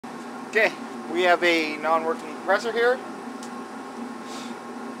Okay, we have a non-working compressor here.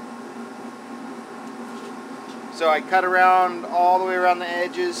 So I cut around all the way around the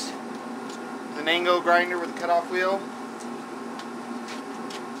edges with an angle grinder with a cutoff wheel.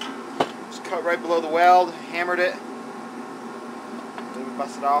 Just cut right below the weld, hammered it, then we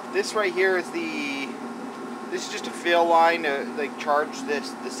bust it off. This right here is this is just a fill line to like charge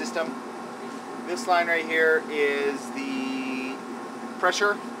the system. This line right here is the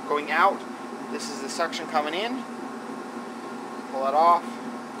pressure going out. This is the suction coming in. Pull that off.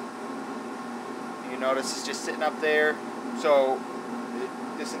 You notice it's just sitting up there. So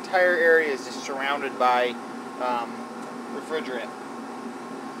this entire area is just surrounded by refrigerant.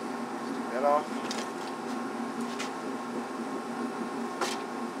 Take that off.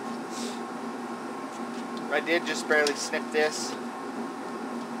 I did just barely snip this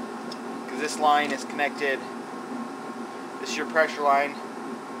because this line is connected. This is your pressure line,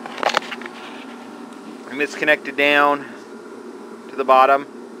 and it's connected down to the bottom.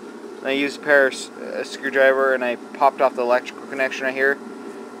 And I used a screwdriver and I popped off the electrical connection right here.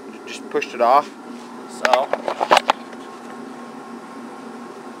 Just pushed it off. So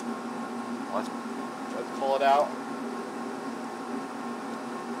let's pull it out.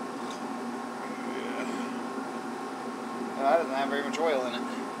 That doesn't have very much oil in it.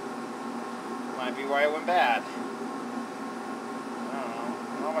 Might be why it went bad. I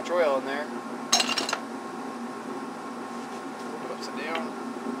don't know. Not much oil in there. Put it upside down.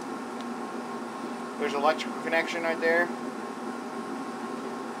 There's an electrical connection right there.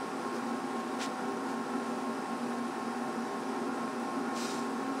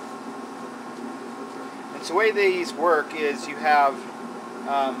 And so the way these work is you have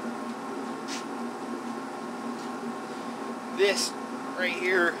this right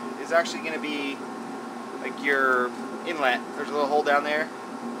here is actually going to be like your inlet. There's a little hole down there.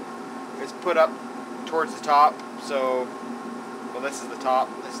 It's put up towards the top, so well, this is the top,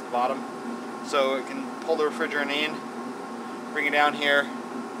 this is the bottom, so it can pull the refrigerant in, bring it down here,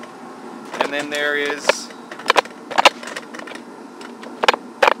 and then there is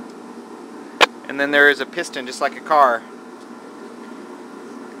a piston, just like a car,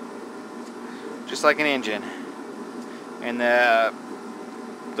 just like an engine. And the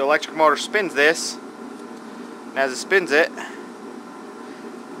electric motor spins this, and as it spins it,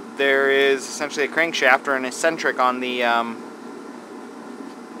 there is essentially a crankshaft or an eccentric on the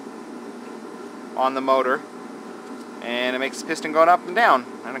motor, and it makes the piston going up and down,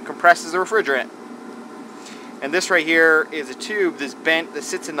 and it compresses the refrigerant. And this right here is a tube that's bent that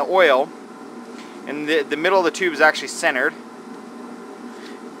sits in the oil, and the middle of the tube is actually centered,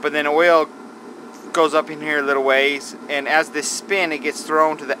 but then oil goes up in here a little ways, and as this spin, it gets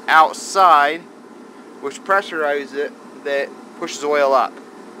thrown to the outside, which pressurizes it, that pushes oil up.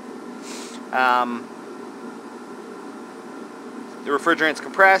 The refrigerant's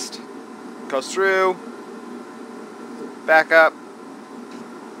compressed, goes through, back up,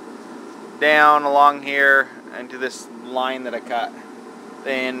 down along here into this line that I cut,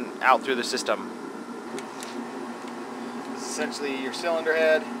 then out through the system. This is essentially your cylinder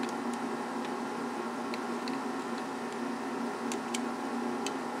head.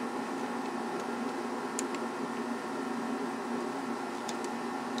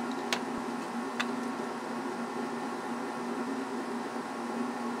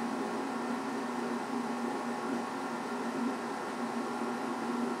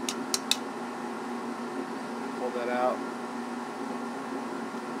 That out.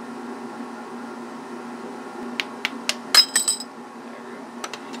 There we go.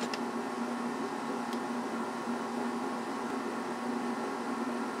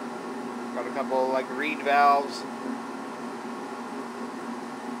 Got a couple like reed valves.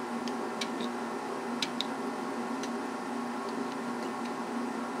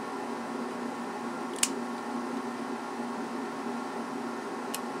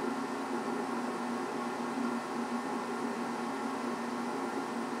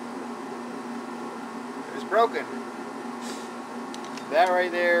 Broken. That right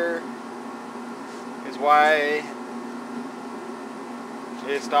there is why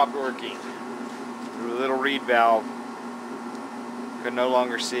it stopped working. The little reed valve could no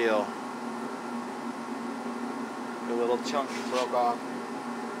longer seal. The little chunk broke off.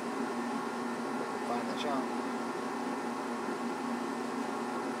 Find the chunk.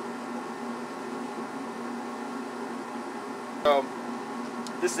 So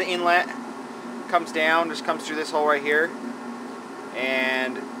this is the inlet. Comes down, just comes through this hole right here,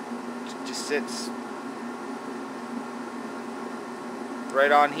 and just sits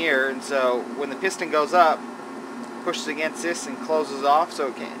right on here. And so when the piston goes up, pushes against this and closes off,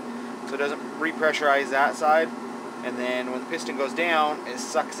 so so it doesn't repressurize that side. And then when the piston goes down, it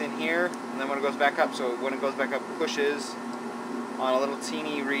sucks in here, and then when it goes back up, so when it goes back up, it pushes on a little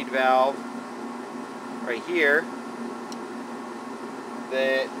teeny reed valve right here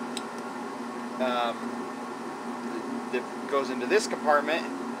that that goes into this compartment,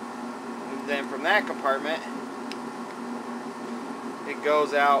 and then from that compartment it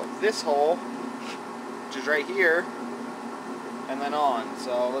goes out this hole, which is right here, and then on.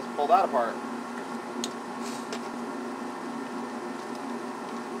 So let's pull that apart.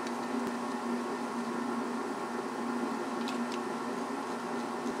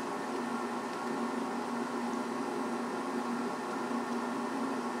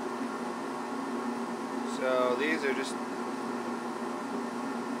 So these are just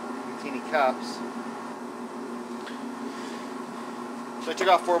teeny cups. So I took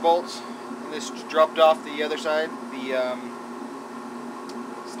off 4 bolts, and this dropped off the other side, the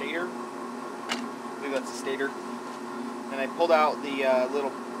stator. I believe that's the stator. And I pulled out the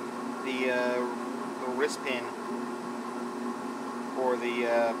little wrist pin for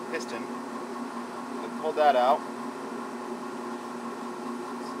the piston. I pulled that out.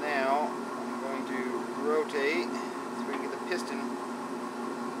 So now I'm going to rotate so we can get the piston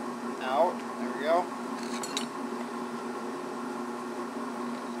out. There we go.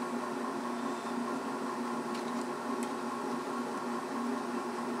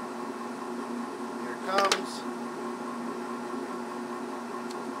 Here it comes.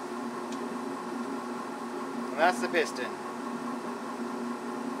 And that's the piston.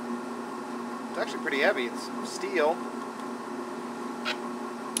 It's actually pretty heavy. It's steel.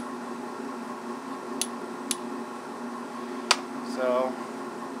 So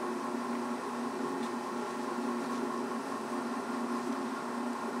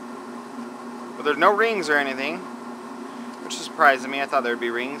but there's no rings or anything, which is surprising me. I thought there'd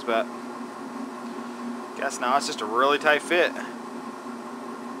be rings, but guess now it's just a really tight fit.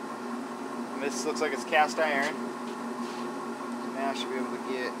 And this looks like it's cast iron. Now I should be able to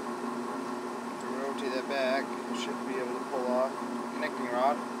rotate that back. Should be able to pull off the connecting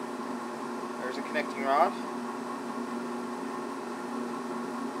rod. There's a connecting rod.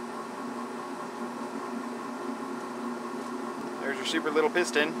 There's your super little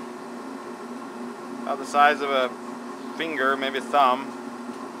piston, about the size of a finger, maybe a thumb.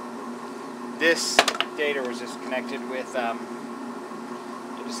 This stator was just connected with, it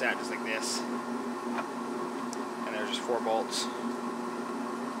just sat just like this. And there's just 4 bolts.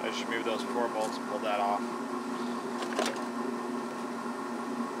 I just removed those 4 bolts and pulled that off.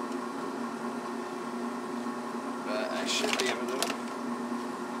 But I should be able to.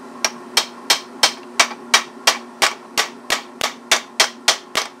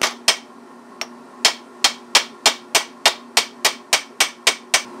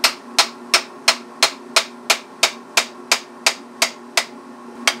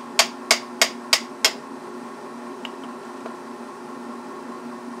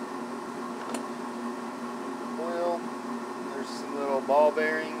 Ball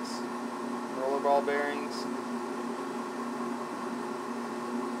bearings, roller ball bearings.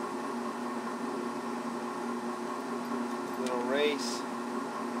 Little race.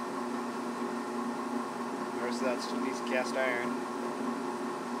 The rest of that's just a piece of cast iron.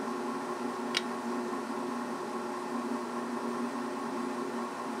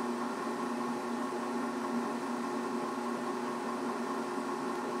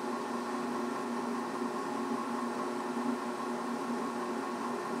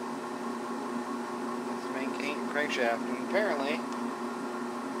 Crankshaft, and apparently,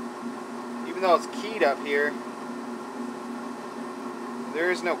 even though it's keyed up here,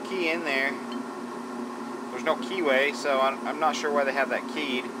 there is no key in there. There's no keyway, so I'm not sure why they have that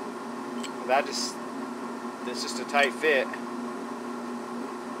keyed. That's just a tight fit.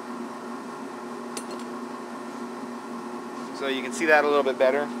 So you can see that a little bit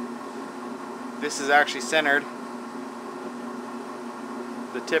better. This is actually centered.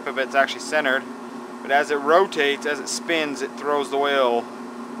 The tip of it's actually centered. But as it rotates, as it spins, it throws the oil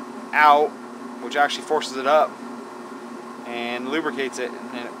out, which actually forces it up and lubricates it,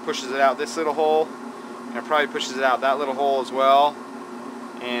 and it pushes it out this little hole, and it probably pushes it out that little hole as well.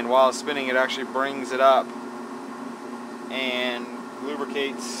 And while it's spinning, it actually brings it up and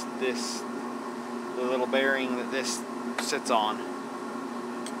lubricates the little bearing that this sits on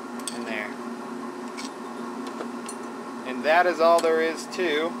in there. And that is all there is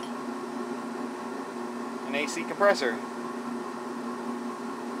to an AC compressor.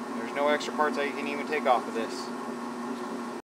 There's no extra parts that you can even take off of this.